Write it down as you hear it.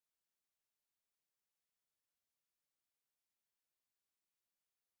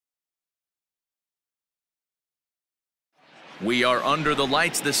We are under the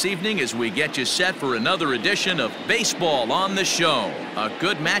lights this evening as we get you set for another edition of Baseball on the Show. A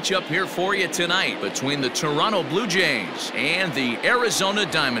good matchup here for you tonight between the Toronto Blue Jays and the Arizona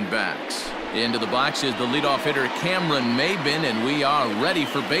Diamondbacks. Into the box is the leadoff hitter Cameron Maybin, and we are ready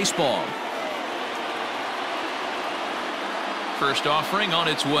for baseball. First offering on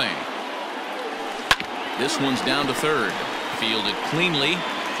its way. This one's down to third. Fielded cleanly.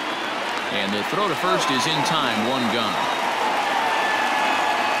 And the throw to first is in time, one gone.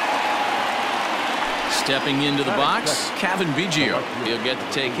 Stepping into the box, Kevin Biggio. He'll get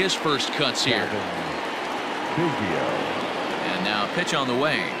to take his first cuts here. And now a pitch on the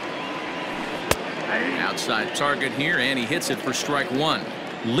way. Outside target here, and he hits it for strike one.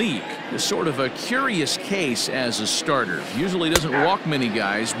 Leake is sort of a curious case as a starter. Usually doesn't walk many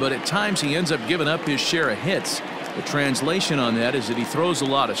guys, but at times he ends up giving up his share of hits. The translation on that is that he throws a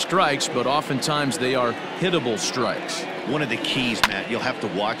lot of strikes, but oftentimes they are hittable strikes. One of the keys, Matt, you'll have to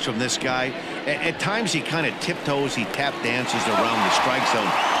watch from this guy. At times he kind of tiptoes, he tap dances around the strike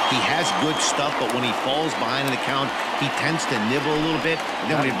zone. He has good stuff, but when he falls behind in the count, he tends to nibble a little bit. And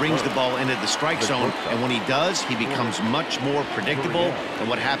then when he brings the ball into the strike zone, and when he does, he becomes much more predictable. And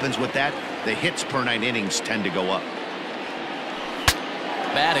what happens with that? The hits per 9 innings tend to go up.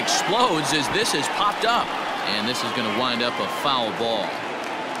 Bat explodes as this is popped up. And this is going to wind up a foul ball.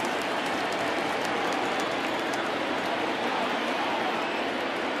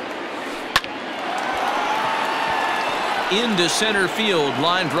 Into center field,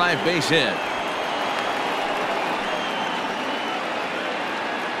 line drive base hit.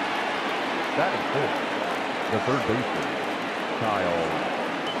 Batting fourth, the third baseman, Kyle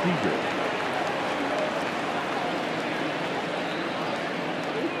Seager.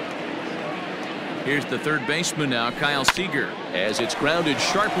 Here's the third baseman now, Kyle Seager, as it's grounded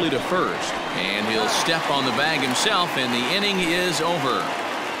sharply to first. And he'll step on the bag himself, and the inning is over.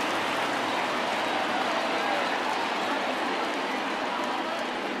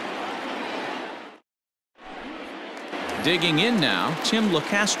 Digging in now, Tim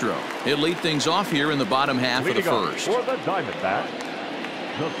LeCastro. He'll lead things off here in the bottom half of the first. For the Diamondbacks,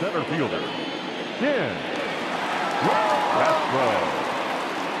 the center fielder, Tim LeCastro.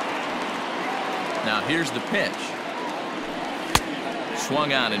 Now here's the pitch.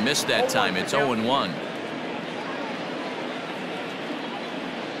 Swung on and missed that time. It's 0-1.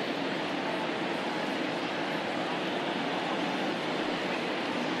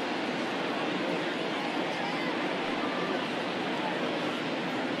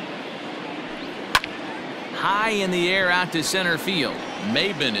 High in the air out to center field.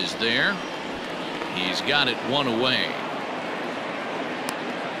 Maybin is there. He's got it one away.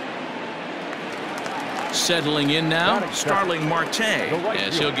 Settling in now, Starling Marte,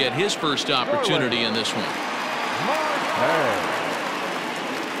 as he'll get his first opportunity in this one.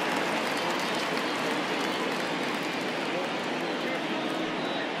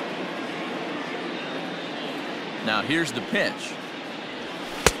 Now here's the pitch.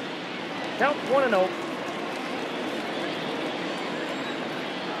 Count 1-0.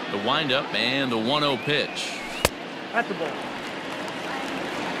 The windup and the 1-0 pitch. At the ball.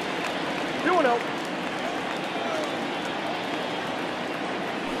 2-0.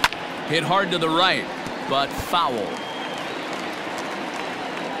 Hit hard to the right, but foul.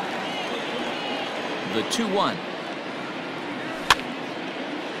 The 2-1.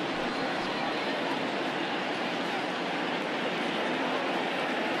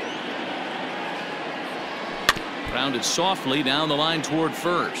 Grounded softly down the line toward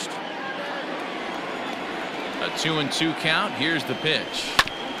first. A 2-2 count. Here's the pitch.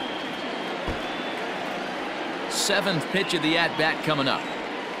 Seventh pitch of the at-bat coming up.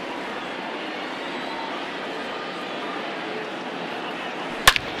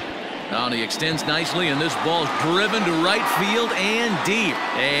 Now he extends nicely, and this ball's driven to right field and deep.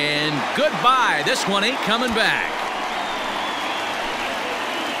 And goodbye. This one ain't coming back.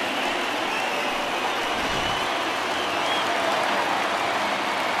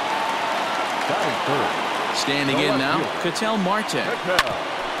 Standing in now, Ketel Marte.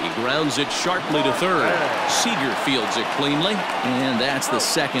 He grounds it sharply to third. Seager fields it cleanly, and that's the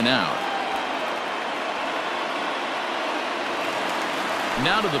second out.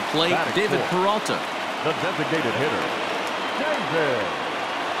 Now to the plate, David Peralta. The designated hitter, David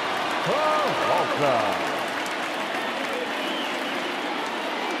Peralta.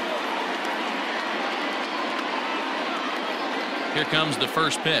 Here comes the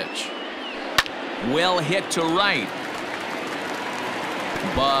first pitch. Well hit to right.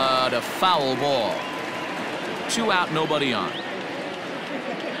 But a foul ball. 2 out, nobody on.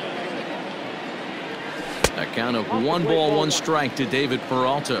 A count of 1 ball, 1 strike to David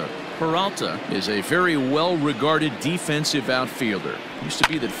Peralta. Peralta is a very well-regarded defensive outfielder. It used to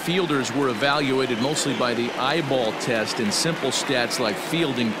be that fielders were evaluated mostly by the eyeball test and simple stats like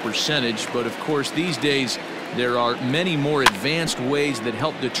fielding percentage, but of course these days there are many more advanced ways that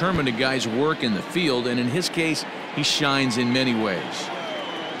help determine a guy's work in the field, and in his case he shines in many ways.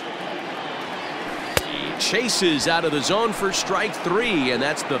 He chases out of the zone for strike 3, and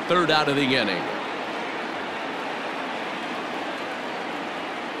that's the 3rd out of the inning.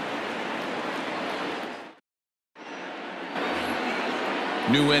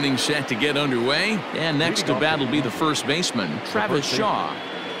 New inning set to get underway, and next to bat will be the first baseman, Travis Shaw.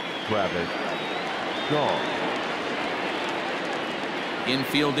 Travis Shaw.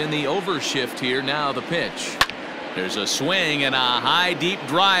 Infield in the overshift here. Now the pitch. There's a swing and a high deep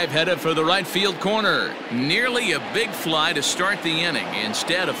drive headed for the right field corner. Nearly a big fly to start the inning.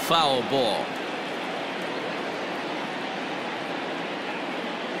 Instead, a foul ball.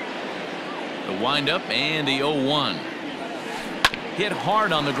 The windup and the 0-1. Hit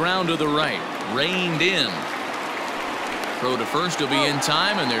hard on the ground to the right. Reined in. Throw to first will be in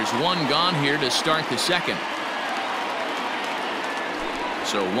time, and there's 1 gone here to start the 2nd.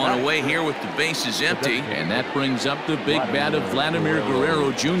 So 1 away here with the bases empty, and that brings up the big bat of Vladimir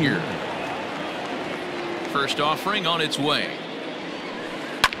Guerrero Jr. First offering on its way.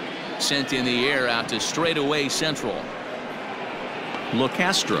 Sent in the air out to straightaway central.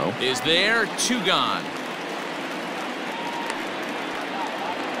 LeCastro is there. 2 gone.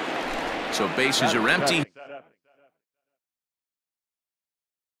 So bases are empty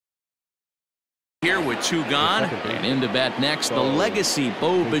here with 2 gone, and in to bat next the legacy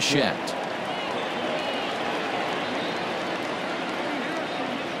Bo Bichette.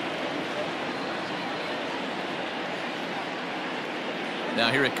 Now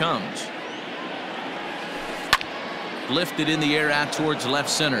here it comes. Lifted in the air out towards left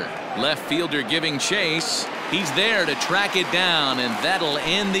center. Left fielder giving chase. He's there to track it down, and that'll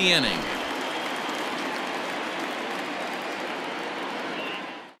end the inning.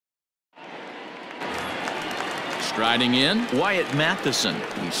 Striding in, Wyatt Matheson.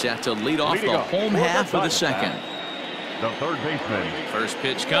 He's set to lead off the home half of the 2nd. The 3rd baseman. First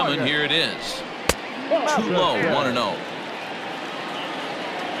pitch coming. Here it is. Too low. 1-0.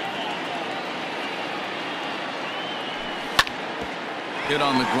 Hit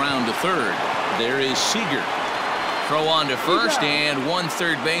on the ground to 3rd. There is Seager. Throw on to first, and 1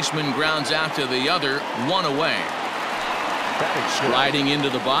 third baseman grounds out to the other. 1 away. Sliding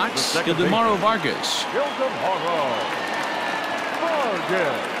into the box, Ildemaro Vargas.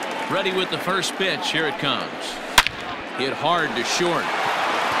 Ready with the first pitch. Here it comes. Hit hard to short.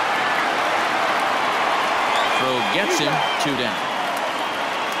 Throw gets him. 2 down.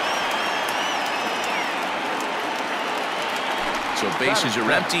 So bases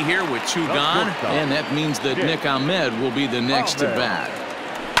are empty here with 2 gone, and that means that Nick Ahmed will be the next to bat.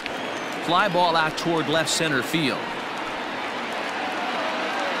 Fly ball out toward left center field.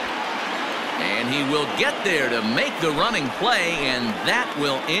 And he will get there to make the running play, and that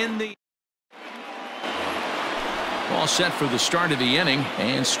will end the. All set for the start of the inning,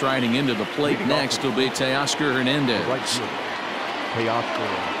 and striding into the plate next will be Teoscar Hernandez.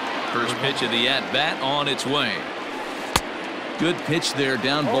 First pitch of the at-bat on its way. Good pitch there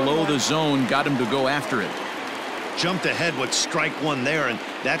down below the zone. Got him to go after it. Jumped ahead with strike 1 there, and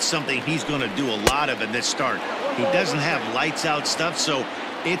that's something he's going to do a lot of in this start. He doesn't have lights out stuff, so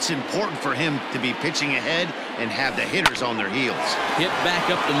it's important for him to be pitching ahead and have the hitters on their heels. Hit back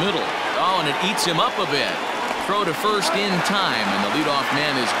up the middle. Oh, and it eats him up a bit. Throw to first in time, and the leadoff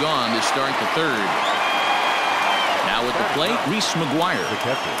man is gone to start the 3rd. Now at the plate, Reese McGuire. The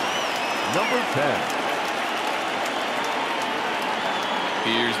catcher, number 10.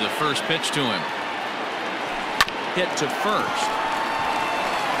 Here's the first pitch to him. Hit to first.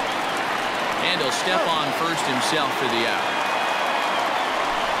 And he'll step on first himself for the out.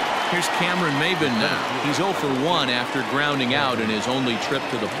 Here's Cameron Maybin now. He's 0 for 1 after grounding out in his only trip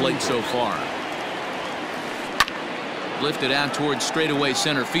to the plate so far. Lifted out towards straightaway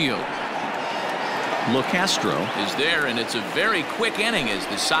center field. LeCastro is there, and it's a very quick inning as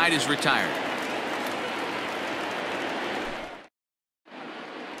the side is retired.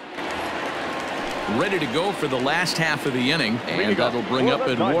 Ready to go for the last half of the inning, and that'll bring up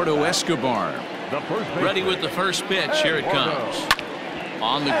Eduardo Escobar. Ready with the first pitch. Here it comes.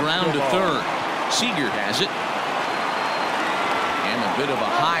 On the ground to 3rd. Seager has it. And a bit of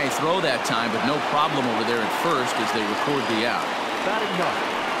a high throw that time, but no problem over there at first as they record the out.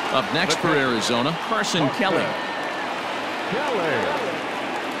 Up next for Arizona, Carson Kelly.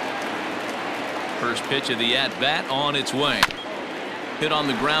 First pitch of the at-bat on its way. Hit on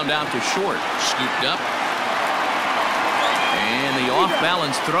the ground out to short. Scooped up. And the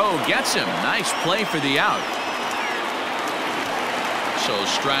off-balance throw gets him. Nice play for the out. So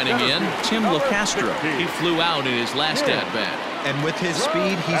striding in, Tim LeCastro. He flew out in his last at-bat. And with his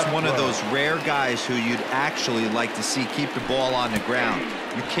speed, he's one of those rare guys who you'd actually like to see keep the ball on the ground.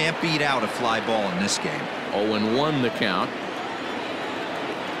 You can't beat out a fly ball in this game. 0-1 the count.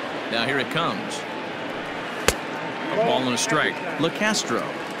 Now here it comes. A ball and a strike. LeCastro,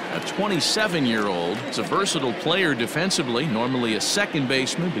 a 27-year-old. He's a versatile player defensively, normally a second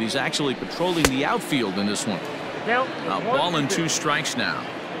baseman, but he's actually patrolling the outfield in this one. A ball and 2 strikes now.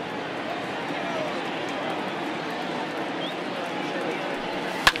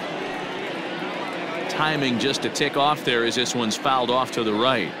 Timing just a tick off there as this one's fouled off to the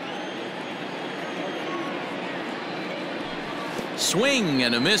right. Swing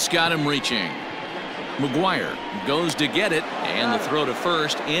and a miss got him reaching. McGuire goes to get it, and the throw to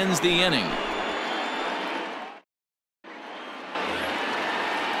first ends the inning.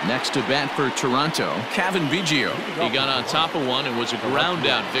 Next to bat for Toronto, Kevin Biggio. He got on top of one and was a ground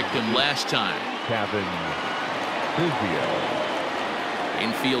out victim last time. Kevin Biggio.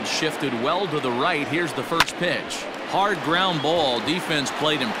 Infield shifted well to the right. Here's the first pitch. Hard ground ball. Defense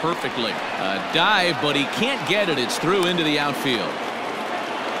played him perfectly. A dive, but he can't get it. It's through into the outfield.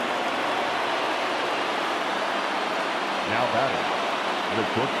 Now batting, the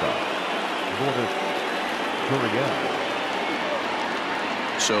shortstop, Lourdes Gurriel.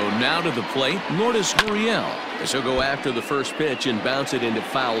 So now to the plate, Lourdes Gurriel, as he'll go after the first pitch and bounce it into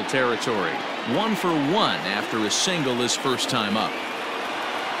foul territory. 1 for 1 after a single his first time up.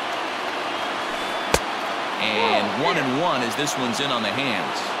 And 1-1 as this one's in on the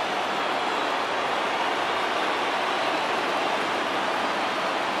hands.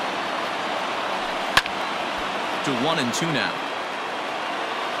 To 1-2 now.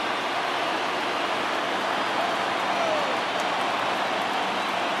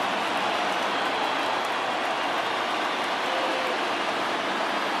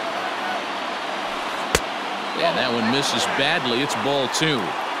 And that one misses badly. It's ball 2.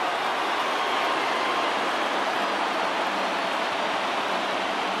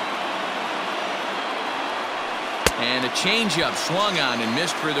 And a changeup swung on and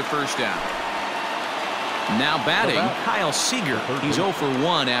missed for the first out. Now batting, Kyle Seager. He's 0 for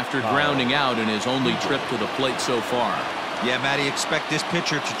 1 after grounding out in his only trip to the plate so far. Yeah, Matty, expect this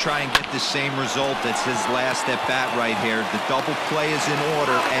pitcher to try and get the same result as his last at bat right here. The double play is in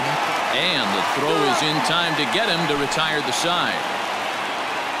order, and the throw is in time to get him to retire the side.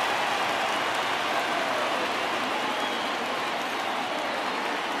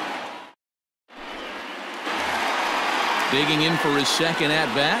 Digging in for his second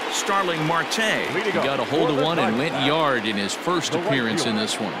at-bat, Starling Marte. He got a hold of one and went yard in his first appearance in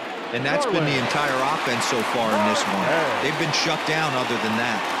this one. And that's been the entire offense so far in this one. They've been shut down other than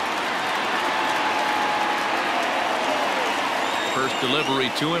that. First delivery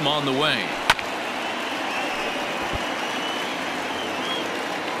to him on the way.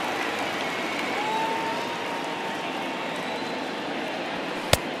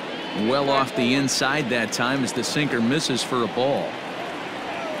 Well off the inside that time as the sinker misses for a ball.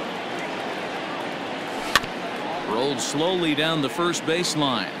 Rolled slowly down the first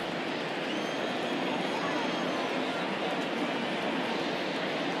baseline.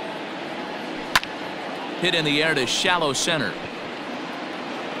 Hit in the air to shallow center.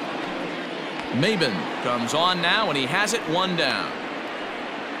 Maben comes on now, and he has it 1 down.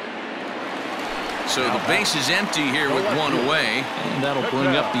 So the base is empty here with 1 away, and that'll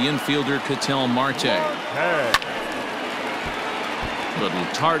bring up the infielder Ketel Marte. Little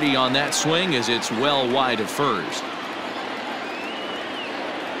tardy on that swing as it's well wide of first.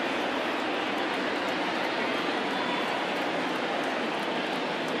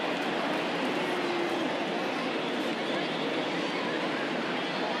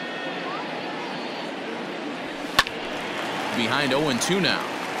 Behind 0-2 now.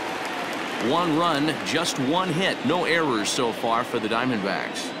 1 run, just 1 hit. No errors so far for the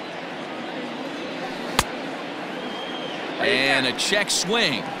Diamondbacks. And a check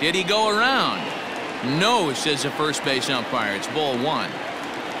swing. Did he go around? No, says the first base umpire. It's ball 1.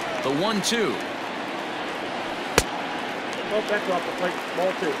 The 1-2. Well, that's off the plate.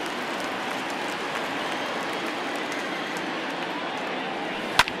 Ball 2.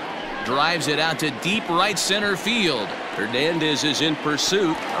 Drives it out to deep right center field. Hernandez is in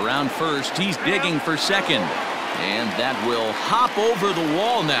pursuit. Around first, he's digging for second. And that will hop over the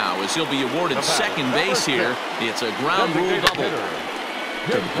wall now as he'll be awarded second base here. It's a ground rule double.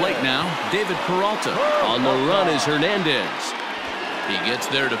 To the plate now, David Peralta. On the run is Hernandez. He gets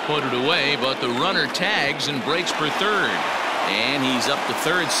there to put it away, but the runner tags and breaks for third. And he's up to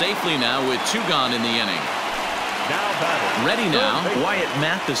third safely now with 2 gone in the inning. Ready now, Wyatt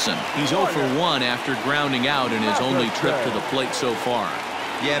Matheson. He's 0 for 1 after grounding out in his only trip to the plate so far.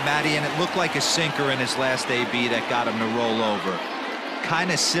 Yeah, Matty, and it looked like a sinker in his last AB that got him to roll over.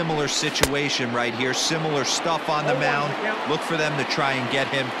 Kind of similar situation right here. Similar stuff on the mound. Look for them to try and get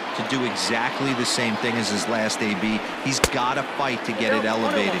him to do exactly the same thing as his last AB. He's got to fight to get it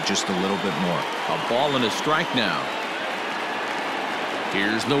elevated just a little bit more. A ball and a strike now.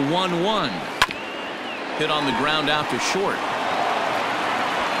 Here's the 1-1. Hit on the ground out to short.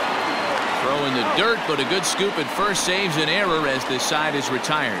 Throw in the dirt, but a good scoop at first saves an error as this side is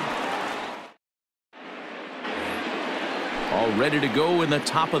retired. All ready to go in the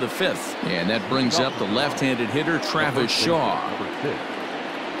top of the 5th. And that brings up the left-handed hitter, Travis Shaw.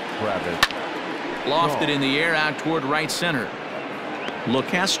 Lofted in the air out toward right center.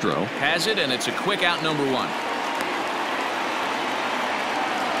 LeCastro has it, and it's a quick out, number 1.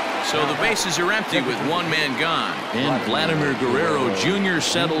 So the bases are empty with 1 man gone. And Vladimir Guerrero Jr.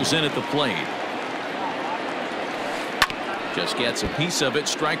 settles in at the plate. Just gets a piece of it,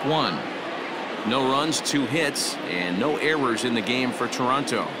 strike 1. No runs, 2 hits, and no errors in the game for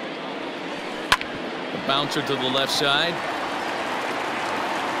Toronto. The bouncer to the left side.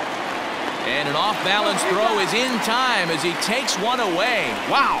 And an off-balance throw is in time as he takes one away.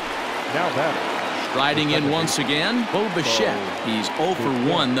 Wow. Now batter. Riding in once again, Bo Bichette. He's 0 for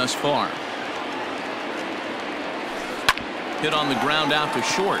 1 thus far. Hit on the ground out to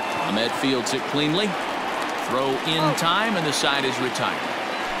short. Ahmed fields it cleanly. Throw in time, and the side is retired.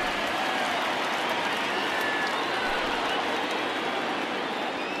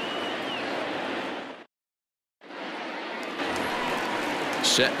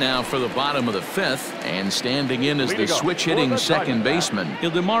 Set now for the bottom of the 5th, and standing in as the switch-hitting second baseman,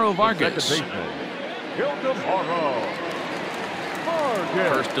 Ildemaro Vargas.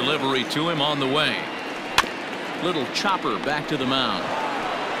 First delivery to him on the way. Little chopper back to the mound.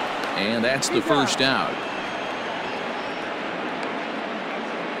 And that's the first out.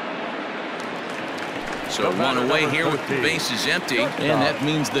 So 1 away here with the bases empty, and that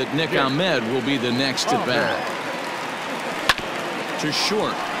means that Nick Ahmed will be the next at bat. To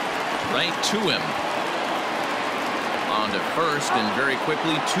short, right to him. On to first, and very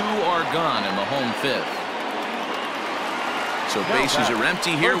quickly 2 are gone in the home 5th. So bases are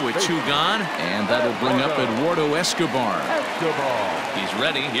empty here with 2 gone, and that'll bring up Eduardo Escobar. He's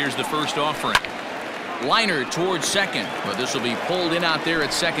ready. Here's the first offering. Liner towards second, but this will be pulled in out there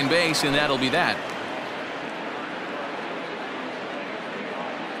at second base, and that'll be that.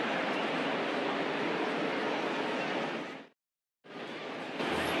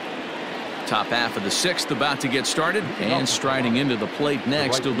 Top half of the 6th about to get started, and striding into the plate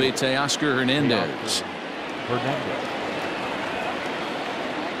next will be Teoscar Hernandez.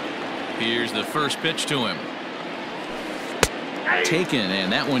 Here's the first pitch to him. Taken, and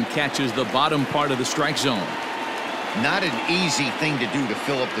that one catches the bottom part of the strike zone. Not an easy thing to do to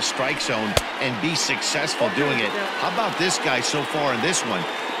fill up the strike zone and be successful doing it. How about this guy so far in this one?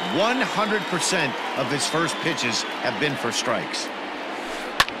 100% of his first pitches have been for strikes.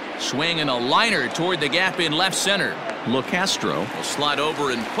 Swing and a liner toward the gap in left center. LeCastro will slide over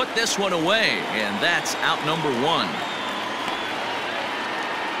and put this one away, and that's out number 1.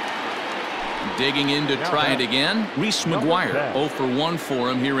 Digging in to try it again, Reese McGuire. 0 for 1 for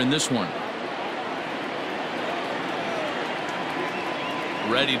him here in this one.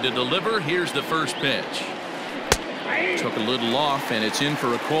 Ready to deliver. Here's the first pitch. Took a little off, and it's in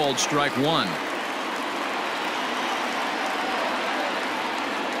for a called strike 1.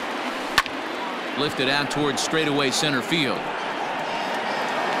 Lifted out towards straightaway center field.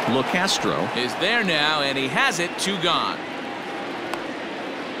 LeCastro is there now, and he has it. 2 gone.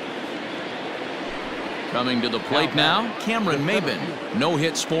 Coming to the plate now, Cameron Maybin. No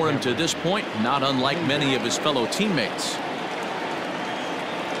hits for him to this point, not unlike many of his fellow teammates.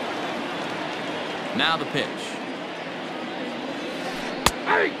 Now the pitch.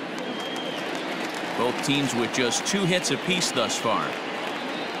 Both teams with just 2 hits apiece thus far.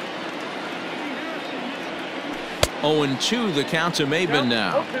 0-2 the count to Maybin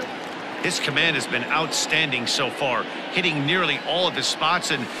now. His command has been outstanding so far, hitting nearly all of his spots,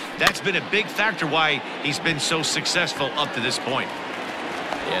 and that's been a big factor why he's been so successful up to this point.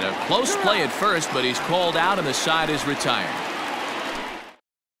 In a close play at first, but he's called out and the side is retired.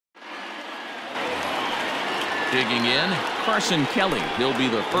 Digging in, Carson Kelly. He'll be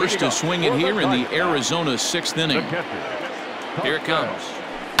the first to swing it here in the Arizona 6th inning. Here it comes.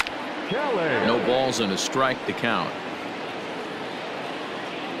 No balls and a strike to count.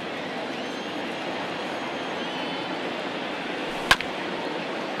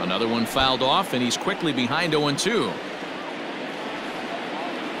 Another one fouled off, and he's quickly behind 0-2.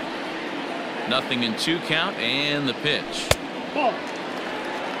 Nothing in 2 count, and the pitch. Ball.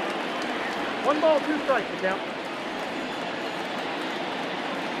 1 ball, 2 strikes to count.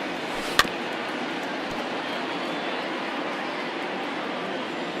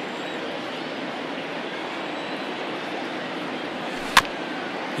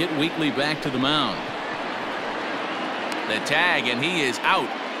 Hit weakly back to the mound. The tag, and he is out.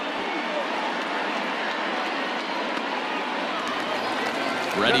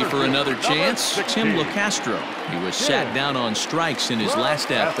 Ready for another chance? Tim LeCastro. He was sat down on strikes in his last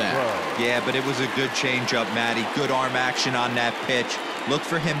at-bat. Yeah, but it was a good changeup, Matty. Good arm action on that pitch. Look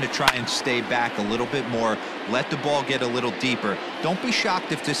for him to try and stay back a little bit more. Let the ball get a little deeper. Don't be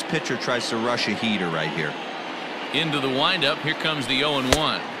shocked if this pitcher tries to rush a heater right here. Into the windup. Here comes the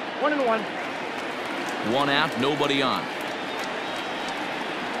 0-1. 1-1. 1 out, nobody on.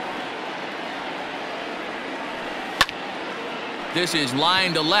 This is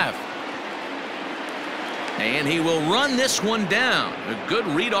line to left. And he will run this one down. A good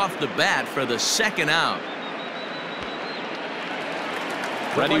read off the bat for the 2nd out.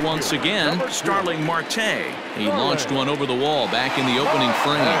 Ready once again, Starling Marte. He launched one over the wall back in the opening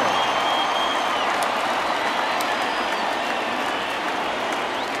frame.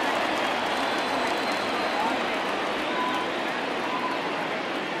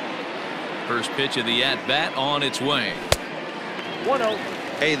 First pitch of the at-bat on its way. 1-0.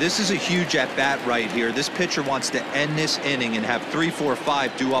 Hey, this is a huge at-bat right here. This pitcher wants to end this inning and have 3, 4,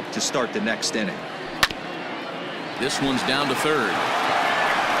 5 due up to start the next inning. This one's down to 3rd.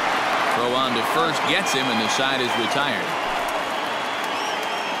 Throw on to first gets him, and the side is retired.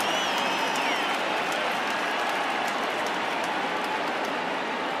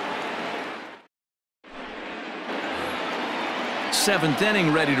 Seventh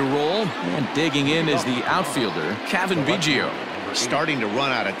inning ready to roll, and digging in is the outfielder, Kevin Biggio. Starting to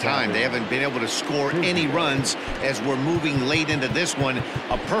run out of time. They haven't been able to score any runs as we're moving late into this one.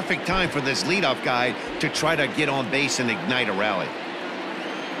 A perfect time for this leadoff guy to try to get on base and ignite a rally.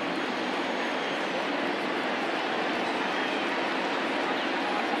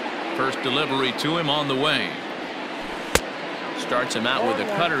 First delivery to him on the way. Starts him out with a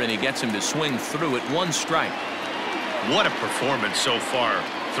cutter, and he gets him to swing through it. 1 strike. What a performance so far.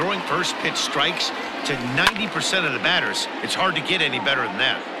 Throwing first pitch strikes to 90% of the batters. It's hard to get any better than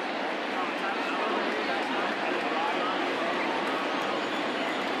that.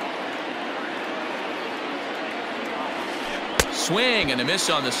 Swing and a miss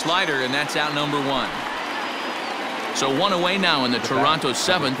on the slider, and that's out number 1. So 1 away now in the Toronto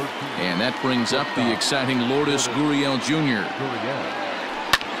 7th, and that brings up the exciting Lourdes Gurriel Jr.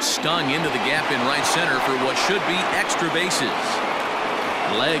 Stung into the gap in right center for what should be extra bases.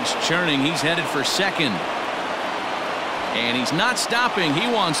 Legs churning, he's headed for second. And he's not stopping, he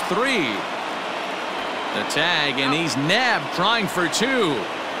wants 3. The tag, and he's nabbed, trying for 2. Up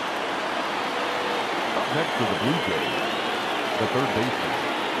next to the Blue Jays, the third baseman,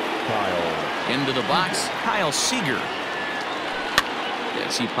 Kyle. Into the box, Kyle Seager.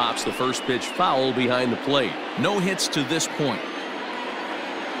 As he pops the first pitch foul behind the plate. No hits to this point.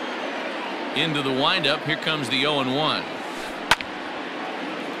 Into the windup, here comes the 0-1.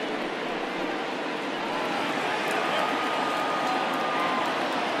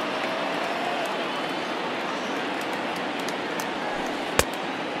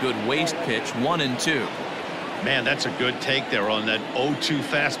 Good waist pitch, 1-2. Man, that's a good take there on that 0-2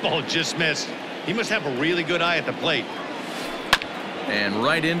 fastball. Just missed. He must have a really good eye at the plate. And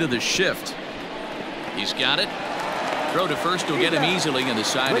right into the shift. He's got it. Throw to first will get him easily, and the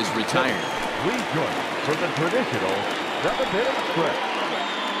side is retired. 3 joints for the traditional 7th-inning stretch.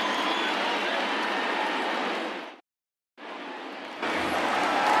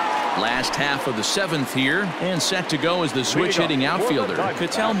 Last half of the 7th here, and set to go is the switch-hitting outfielder,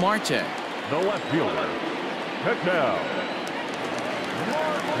 Ketel Marte. The left fielder, Ketel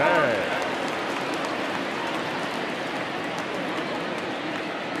Marte.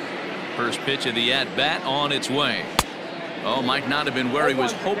 First pitch of the at-bat on its way. Oh, might not have been where he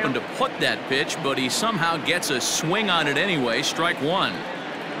was hoping to put that pitch, but he somehow gets a swing on it anyway. Strike 1.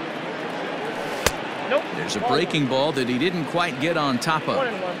 There's a breaking ball that he didn't quite get on top of.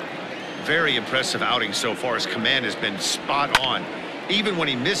 Very impressive outing so far. His command has been spot on. Even when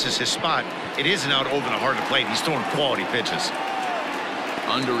he misses his spot, it isn't out over the heart of the plate. He's throwing quality pitches.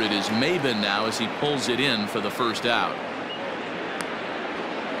 Under it is Maben now as he pulls it in for the first out.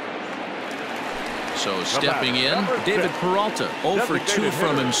 So stepping in, David Peralta. 0 for 2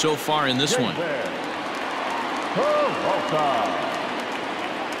 from him so far in this one.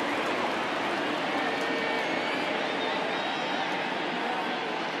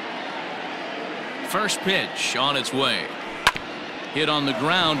 First pitch on its way. Hit on the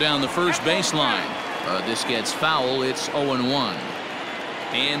ground down the first baseline. This gets foul. It's 0-1.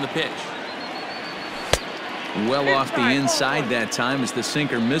 And the pitch. Well off the inside that time as the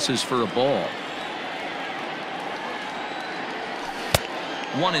sinker misses for a ball.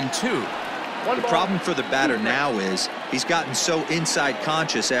 1-2. The problem for the batter now is he's gotten so inside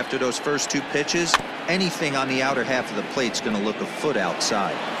conscious after those first 2 pitches. Anything on the outer half of the plate's going to look a foot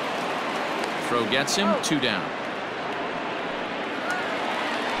outside. Throw gets him. 2 down.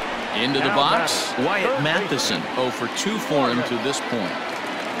 Into the box, Wyatt Matheson. 0 for 2 for him to this point.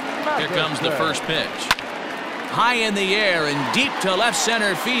 Here comes the first pitch. High in the air and deep to left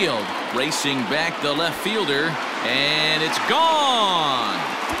center field. Racing back the left fielder, and it's gone.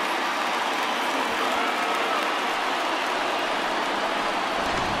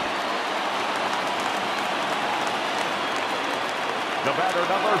 The batter,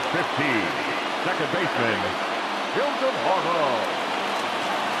 number 15, second baseman, Hilton Harlow.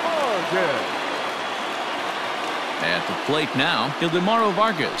 At the plate now, Ildemaro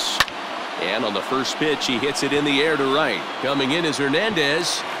Vargas. And on the first pitch, he hits it in the air to right. Coming in is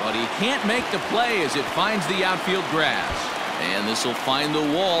Hernandez, but he can't make the play as it finds the outfield grass. And this will find the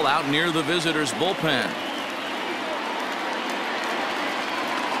wall out near the visitors' bullpen.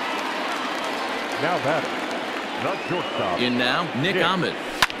 Now batter, the shortstop. In now, Nick Ahmed.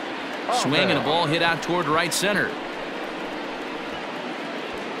 Swing and a ball hit out toward right center.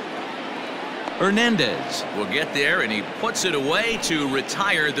 Hernandez will get there, and he puts it away to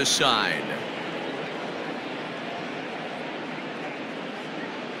retire the side.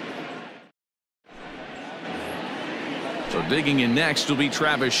 So digging in next will be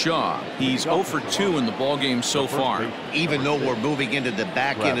Travis Shaw. He's 0 for 2 in the ballgame so far. Even though we're moving into the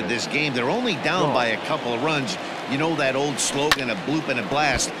back end of this game, they're only down by a couple of runs. You know that old slogan, a bloop and a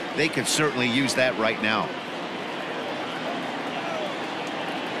blast. They could certainly use that right now.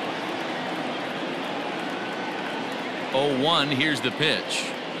 0-1. Here's the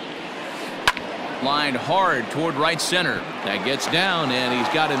pitch. Lined hard toward right center. That gets down, and he's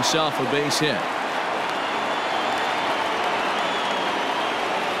got himself a base hit.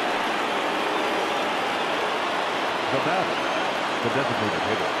 The batter, the designated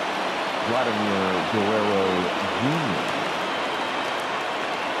hitter, Vladimir Guerrero Jr.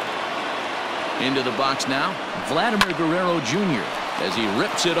 Into the box now, Vladimir Guerrero Jr. as he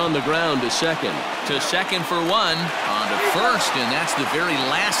rips it on the ground to second. To second for 1, on to first, and that's the very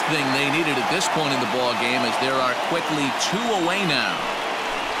last thing they needed at this point in the ball game, as there are quickly 2 away now.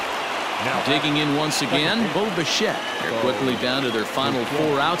 Digging in once again, Bo Bichette. They're quickly down to their final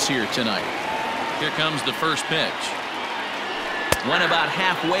 4 outs here tonight. Here comes the first pitch. Went about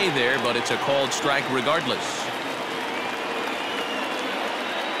halfway there, but it's a called strike regardless.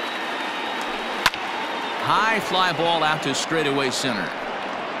 High fly ball out to straightaway center.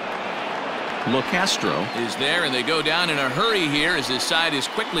 LoCastro is there, and they go down in a hurry here as his side is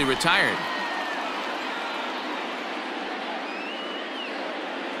quickly retired.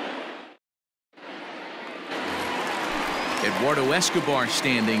 Eduardo Escobar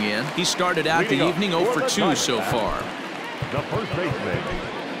standing in. He started out the evening 0 for 2 so far. The first baseman,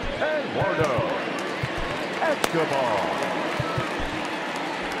 Eduardo Escobar.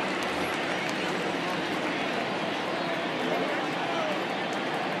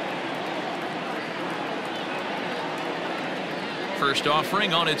 First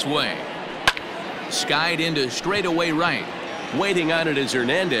offering on its way. Skied into straightaway right. Waiting on it is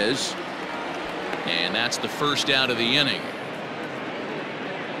Hernandez. And that's the first out of the inning.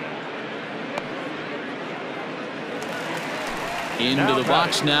 Into the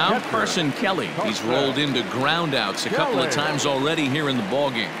box now, Carson Kelly. He's rolled into groundouts a couple of times already here in the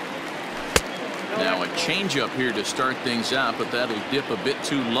ballgame. Now a changeup here to start things out, but that'll dip a bit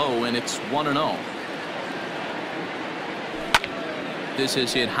too low, and it's 1-0. This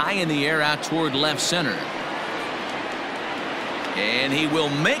is hit high in the air out toward left center. And he will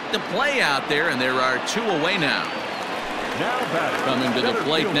make the play out there, and there are 2 away now. Coming to the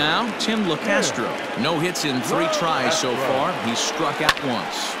plate now, Tim LoCastro. No hits in 3 tries so far. He's struck out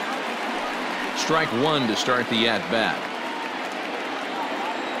once. Strike 1 to start the at-bat.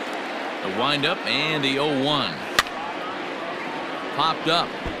 The windup and the 0-1. Popped up,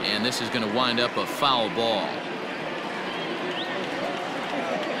 and this is going to wind up a foul ball.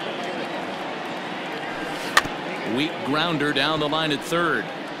 Weak grounder down the line at third.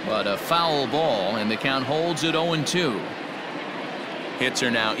 But a foul ball, and the count holds at 0-2. Hits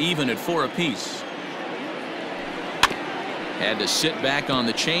are now even at 4 apiece. Had to sit back on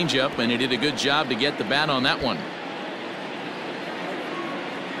the changeup, and he did a good job to get the bat on that one.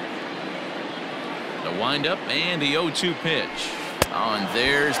 The windup and the 0-2 pitch. Oh, and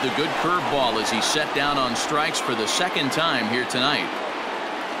there's the good curveball as he set down on strikes for the second time here tonight.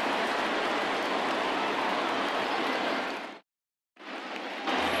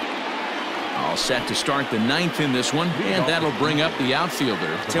 All set to start the 9th in this one, and that'll bring up the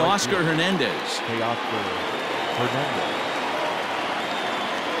outfielder, Teoscar Hernandez. Teoscar Hernandez.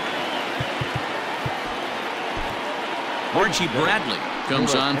 Archie Bradley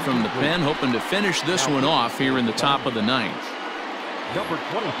comes on from the pen, hoping to finish this one off here in the top of the 9th. Number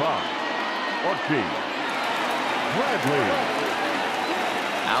 25, Archie Bradley.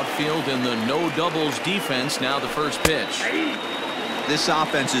 Outfield in the no doubles defense. Now the first pitch. This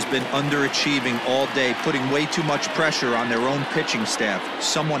offense has been underachieving all day, putting way too much pressure on their own pitching staff.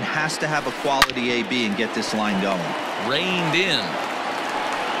 Someone has to have a quality AB and get this line going. Reined in.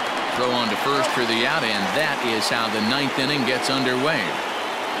 Throw on to first for the out, and that is how the 9th inning gets underway.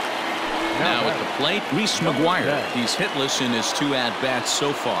 Now at the plate, Reese McGuire. He's hitless in his 2 at-bats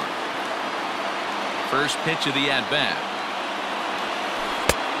so far. First pitch of the at-bat.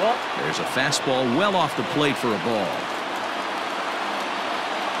 There's a fastball well off the plate for a ball.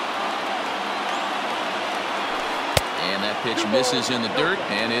 And that pitch misses in the dirt,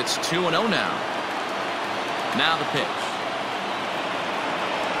 and it's 2-0 now. Now the pitch.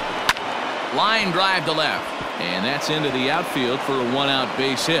 Line drive to left, and that's into the outfield for a 1-out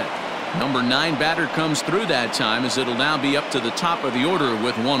base hit. Number 9 batter comes through that time, as it'll now be up to the top of the order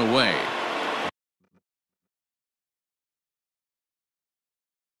with 1 away.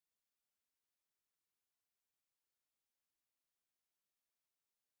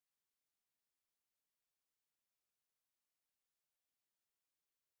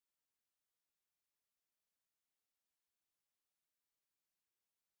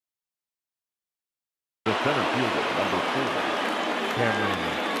 The center fielder, number 4, Cameron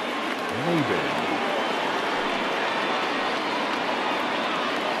Maybin.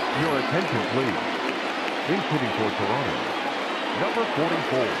 Your attention, please. Base hitting for Toronto, number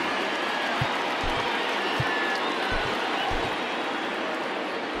 44.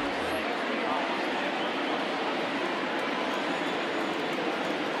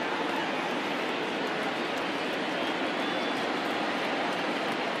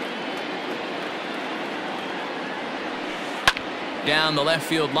 Down the left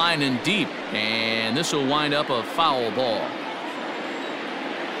field line and deep, and this will wind up a foul ball.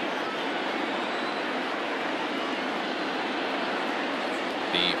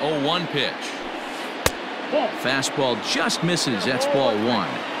 The 0-1 pitch. Fastball just misses. That's ball 1.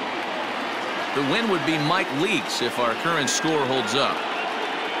 The win would be Mike Leakes if our current score holds up.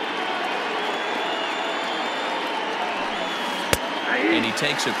 And he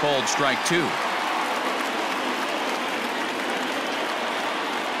takes a called strike 2.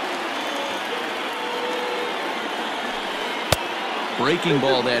 Breaking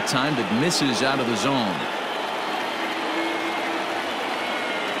ball that time that misses out of the zone.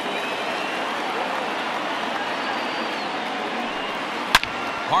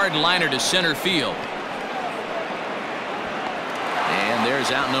 Hard liner to center field. And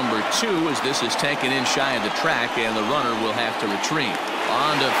there's out number 2 as this is taken in shy of the track, and the runner will have to retreat.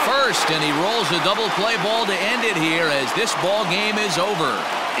 On to first, and he rolls a double play ball to end it here as this ball game is over.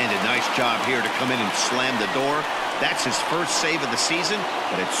 And a nice job here to come in and slam the door. That's his first save of the season,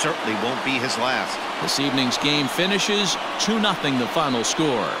 but it certainly won't be his last. This evening's game finishes 2-0 the final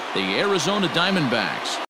score. The Arizona Diamondbacks